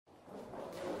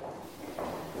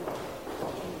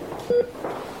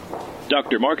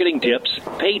Dr. Marketing Tips,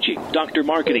 paging Dr.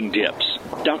 Marketing Tips.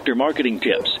 Dr. Marketing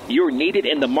Tips, you're needed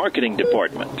in the marketing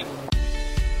department.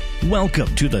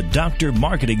 Welcome to the Dr.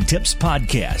 Marketing Tips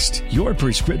Podcast, your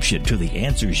prescription to the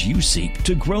answers you seek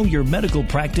to grow your medical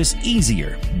practice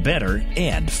easier, better,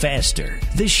 and faster.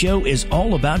 This show is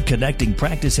all about connecting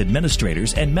practice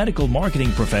administrators and medical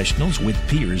marketing professionals with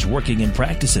peers working in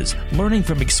practices, learning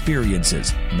from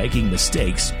experiences, making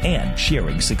mistakes, and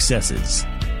sharing successes.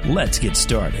 Let's get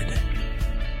started.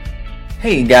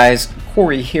 Hey guys,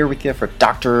 Corey here with you for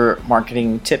Dr.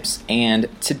 Marketing Tips, and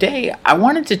today I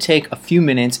wanted to take a few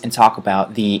minutes and talk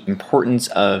about the importance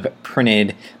of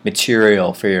printed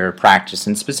material for your practice,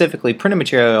 and specifically printed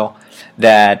material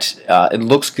that it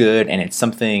looks good and it's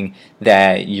something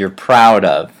that you're proud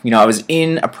of. You know, I was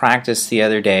in a practice the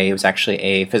other day. It was actually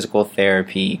a physical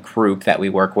therapy group that we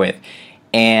work with,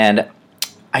 and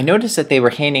I noticed that they were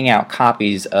handing out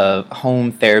copies of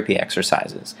home therapy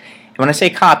exercises. And when I say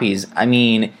copies, I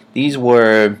mean these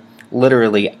were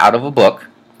literally out of a book,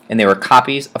 and they were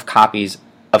copies of copies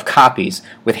of copies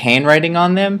with handwriting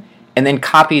on them, and then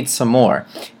copied some more.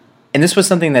 And this was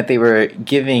something that they were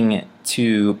giving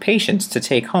to patients to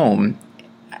take home.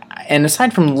 And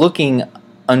aside from looking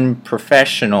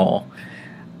unprofessional,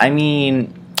 I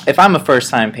mean, if I'm a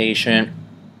first-time patient,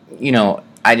 you know,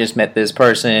 I just met this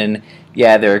person,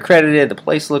 yeah, they're accredited, the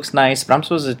place looks nice, but I'm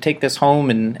supposed to take this home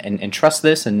and trust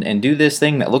this and do this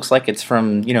thing that looks like it's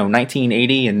from,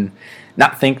 1980 and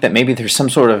not think that maybe there's some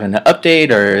sort of an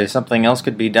update or something else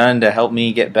could be done to help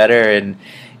me get better. And,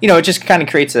 it just kind of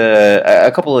creates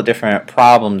a couple of different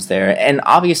problems there. And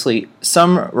obviously,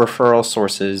 some referral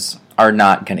sources are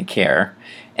not going to care.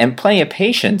 And plenty of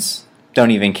patients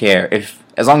don't even care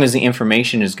as long as the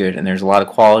information is good and there's a lot of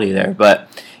quality there. But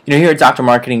here at Dr.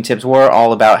 Marketing Tips, we're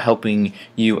all about helping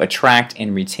you attract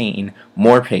and retain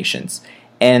more patients.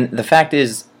 And the fact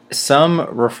is, some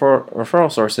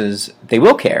referral sources, they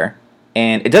will care,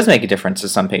 and it does make a difference to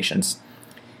some patients.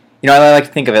 I like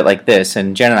to think of it like this,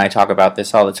 and Jen and I talk about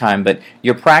this all the time, but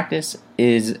your practice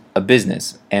is a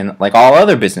business, and like all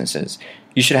other businesses,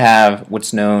 you should have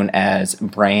what's known as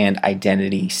brand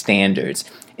identity standards.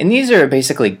 And these are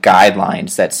basically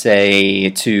guidelines that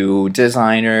say to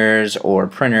designers or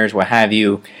printers, what have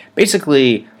you,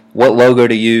 basically what logo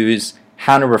to use,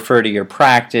 how to refer to your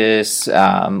practice,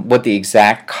 what the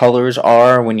exact colors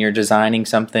are when you're designing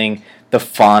something, the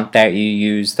font that you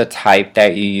use, the type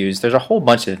that you use. There's a whole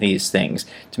bunch of these things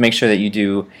to make sure that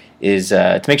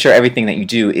to make sure everything that you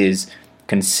do is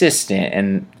consistent,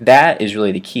 and that is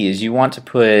really the key. Is you want to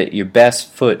put your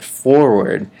best foot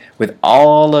forward with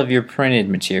all of your printed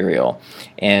material.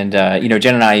 And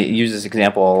Jen and I use this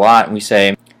example a lot, and we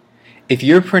say, if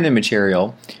your printed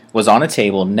material was on a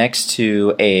table next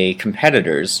to a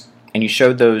competitor's and you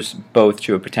showed those both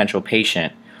to a potential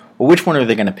patient, well, which one are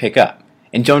they going to pick up?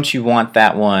 And don't you want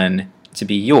that one to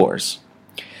be yours?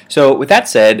 So with that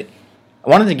said, I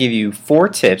wanted to give you 4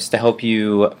 tips to help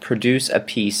you produce a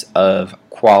piece of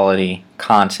quality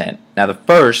content. Now, the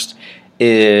first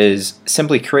is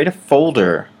simply create a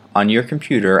folder on your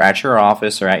computer at your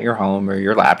office or at your home or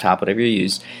your laptop, whatever you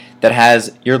use, that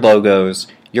has your logos,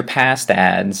 your past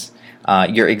ads,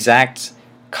 your exact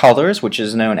colors, which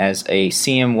is known as a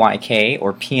CMYK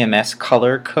or PMS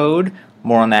color code.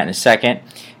 More on that in a second.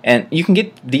 And you can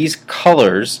get these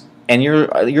colors and your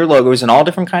logos in all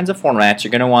different kinds of formats.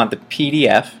 You're going to want the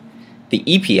PDF, the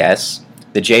EPS,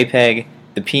 the JPEG,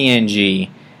 the PNG,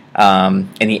 and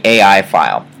the AI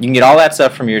file. You can get all that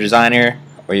stuff from your designer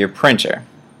or your printer.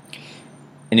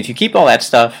 And if you keep all that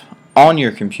stuff on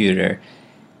your computer,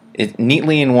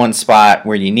 neatly in one spot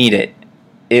where you need it,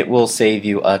 it will save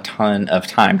you a ton of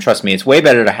time. Trust me, it's way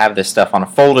better to have this stuff on a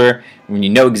folder when you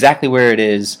know exactly where it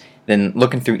is than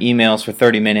looking through emails for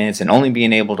 30 minutes and only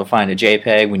being able to find a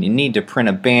JPEG when you need to print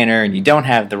a banner and you don't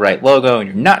have the right logo and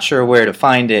you're not sure where to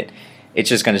find it. It's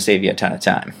just going to save you a ton of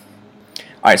time.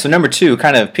 Alright, so number 2,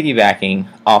 kind of piggybacking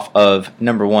off of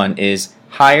number 1, is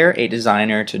hire a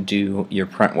designer to do your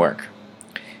print work.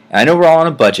 And I know we're all on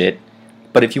a budget,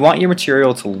 but if you want your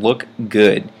material to look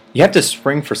good, you have to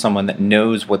spring for someone that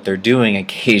knows what they're doing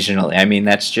occasionally. I mean,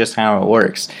 that's just how it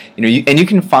works. You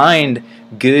can find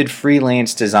good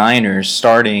freelance designers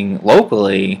starting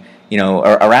locally,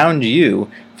 around you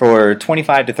for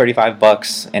 $25 to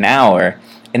 $35 an hour,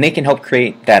 and they can help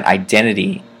create that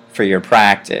identity for your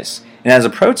practice. And as a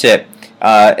pro tip,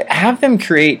 have them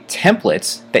create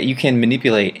templates that you can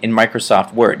manipulate in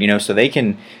Microsoft Word, so they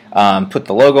can put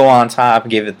the logo on top,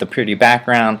 give it the pretty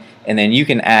background, and then you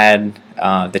can add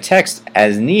the text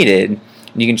as needed.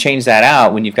 You can change that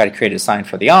out when you've got to create a sign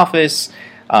for the office,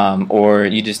 or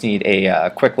you just need a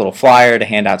quick little flyer to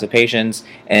hand out to patients,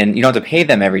 and you don't have to pay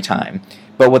them every time.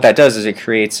 But what that does is it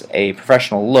creates a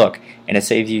professional look, and it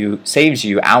saves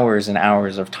you hours and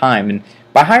hours of time. And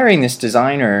by hiring this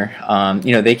designer,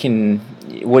 they can.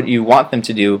 What you want them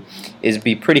to do is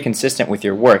be pretty consistent with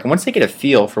your work. And once they get a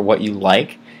feel for what you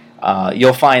like,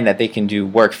 you'll find that they can do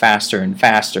work faster and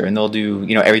faster, and they'll do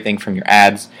everything from your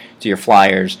ads to your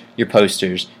flyers, your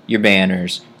posters, your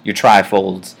banners, your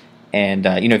trifolds. And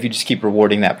if you just keep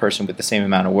rewarding that person with the same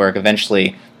amount of work,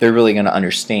 eventually they're really going to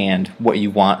understand what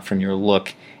you want from your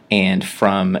look and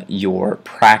from your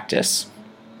practice.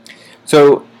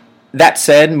 So that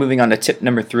said, moving on to tip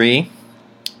number 3,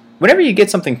 whenever you get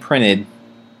something printed,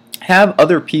 have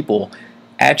other people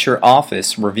at your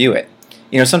office review it.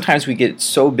 Sometimes we get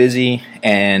so busy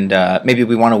and maybe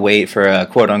we want to wait for a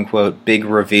quote-unquote big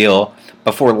reveal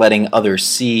before letting others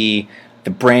see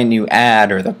the brand new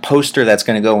ad or the poster that's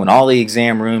going to go in all the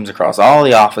exam rooms across all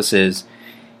the offices.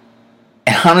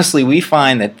 And honestly, we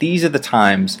find that these are the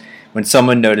times when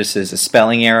someone notices a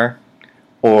spelling error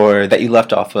or that you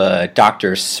left off a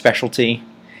doctor's specialty.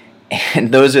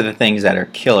 And those are the things that are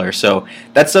killer. So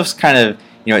that stuff's kind of,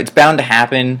 it's bound to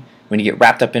happen when you get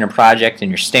wrapped up in a project and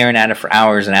you're staring at it for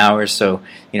hours and hours. So,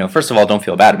 first of all, don't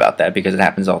feel bad about that because it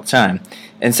happens all the time.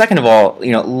 And second of all,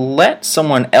 let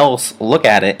someone else look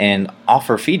at it and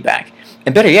offer feedback.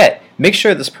 And better yet, make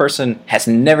sure this person has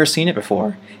never seen it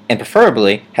before and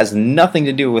preferably has nothing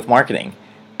to do with marketing.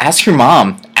 Ask your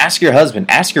mom, ask your husband,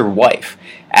 ask your wife,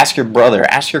 ask your brother,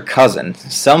 ask your cousin,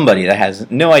 somebody that has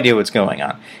no idea what's going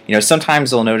on. Sometimes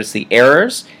they'll notice the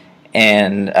errors,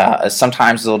 and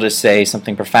sometimes they'll just say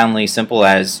something profoundly simple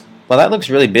as, well, that looks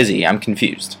really busy, I'm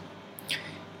confused.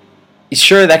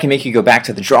 Sure, that can make you go back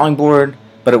to the drawing board,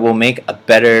 but it will make a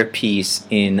better piece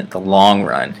in the long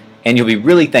run. And you'll be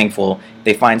really thankful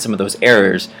they find some of those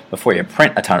errors before you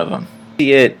print a ton of them.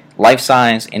 See it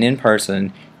life-size and in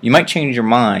person, you might change your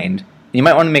mind. You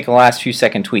might want to make the last few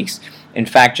second tweaks. In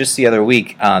fact, just the other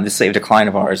week, this saved a client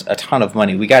of ours a ton of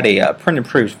money. We got a printed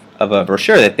proof of a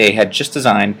brochure that they had just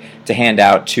designed to hand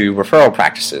out to referral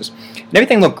practices. And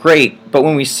everything looked great, but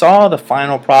when we saw the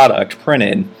final product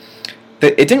printed,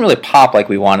 it didn't really pop like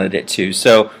we wanted it to.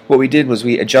 So what we did was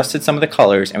we adjusted some of the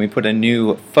colors and we put a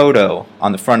new photo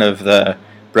on the front of the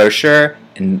brochure,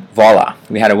 and voila,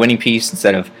 we had a winning piece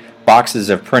instead of boxes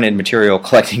of printed material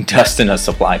collecting dust in a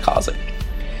supply closet.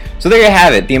 So there you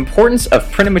have it. The importance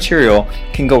of printed material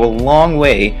can go a long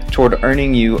way toward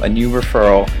earning you a new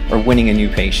referral or winning a new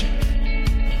patient.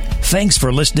 Thanks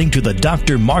for listening to the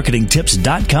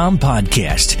drmarketingtips.com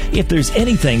podcast. If there's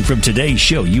anything from today's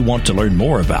show you want to learn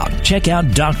more about, check out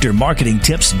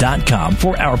drmarketingtips.com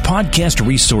for our podcast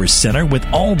resource center with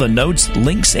all the notes,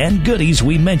 links, and goodies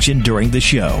we mentioned during the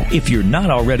show. If you're not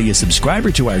already a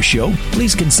subscriber to our show,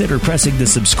 please consider pressing the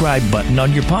subscribe button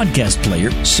on your podcast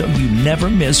player so you never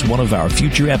miss one of our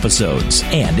future episodes.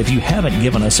 And if you haven't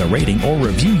given us a rating or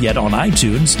review yet on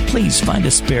iTunes, please find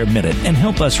a spare minute and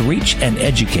help us reach and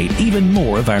educate even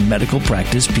more of our medical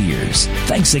practice peers.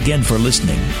 Thanks again for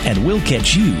listening, and we'll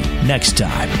catch you next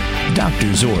time.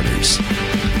 Doctor's orders.